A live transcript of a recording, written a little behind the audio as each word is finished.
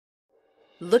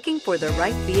Looking for the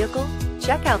right vehicle?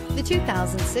 Check out the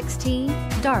 2016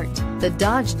 Dart. The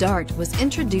Dodge Dart was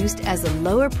introduced as a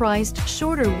lower-priced,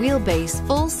 shorter wheelbase,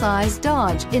 full-size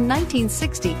Dodge in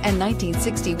 1960 and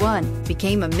 1961,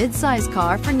 became a mid-size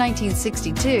car for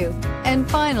 1962, and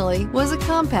finally was a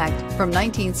compact from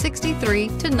 1963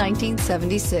 to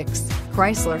 1976.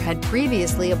 Chrysler had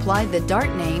previously applied the Dart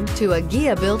name to a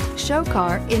Ghia-built show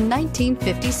car in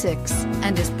 1956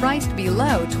 and is priced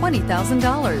below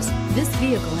 $20,000. This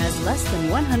vehicle has less than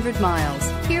 100 miles.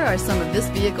 Here are some of this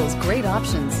vehicle's great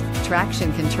options: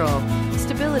 traction control,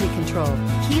 stability control,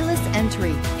 keyless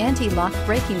entry, anti-lock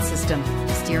braking system,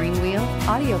 steering wheel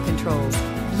audio controls,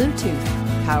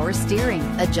 Bluetooth, power steering,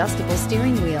 adjustable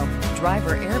steering wheel,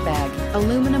 driver airbag,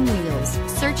 aluminum wheels.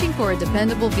 Searching for a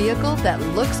dependable vehicle that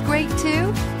looks great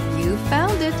too? You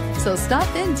found it, so stop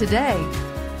in today.